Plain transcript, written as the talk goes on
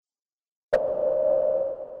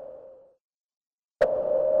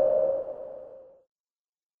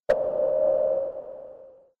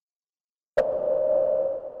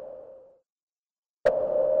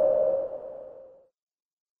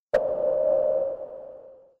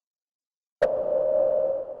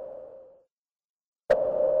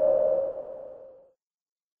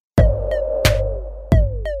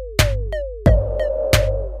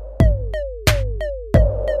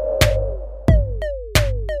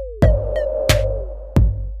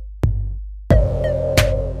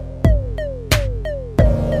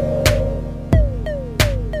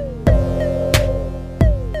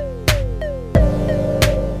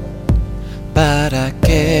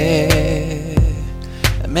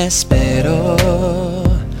Me espero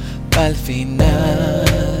pa'l final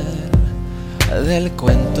del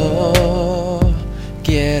cuento.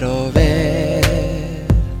 Quiero ver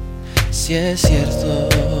si es cierto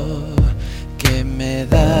que me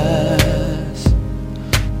das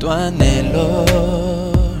tu anhelo.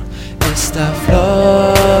 Esta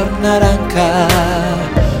flor naranja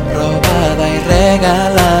robada y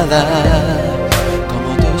regalada, como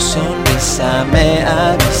tu sonrisa me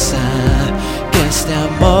avisa que este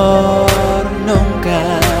amor nunca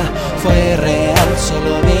fue real,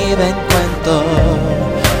 solo vive en cuento.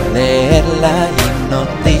 Leerla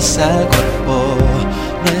hipnotiza el cuerpo,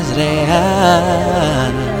 no es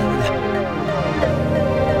real.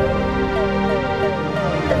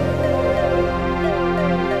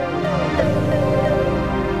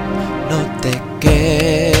 No te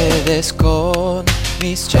quedes con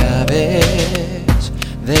mis llaves,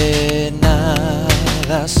 de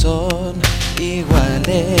nada son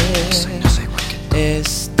iguales.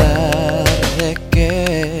 Es tarde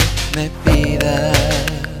que me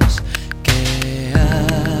pidas que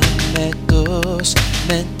ame tus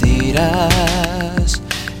mentiras.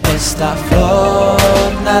 Esta flor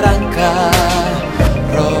naranja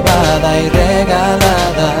robada y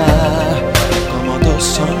regalada, como tu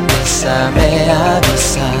sonrisa me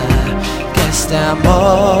avisa que este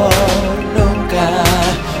amor nunca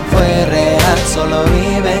fue real, solo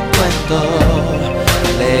vive en cuento.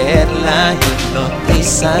 Leerla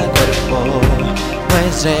hipnotiza el cuerpo, no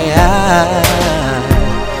es real,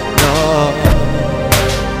 no,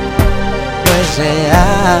 no es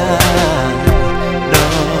real, no,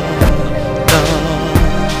 no.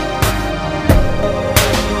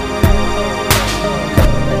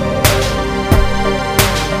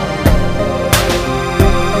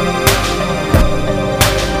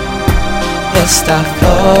 Esta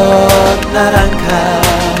flor naranja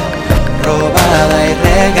robada y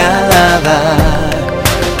regalada,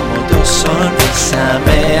 como tu sonrisa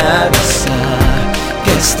me avisa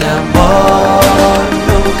que este amor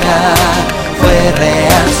nunca fue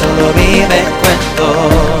real, solo vive en cuento.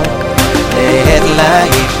 Leerla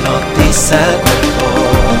hipnotiza el cuerpo,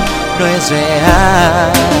 no es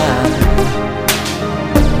real,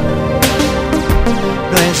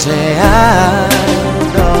 no es real.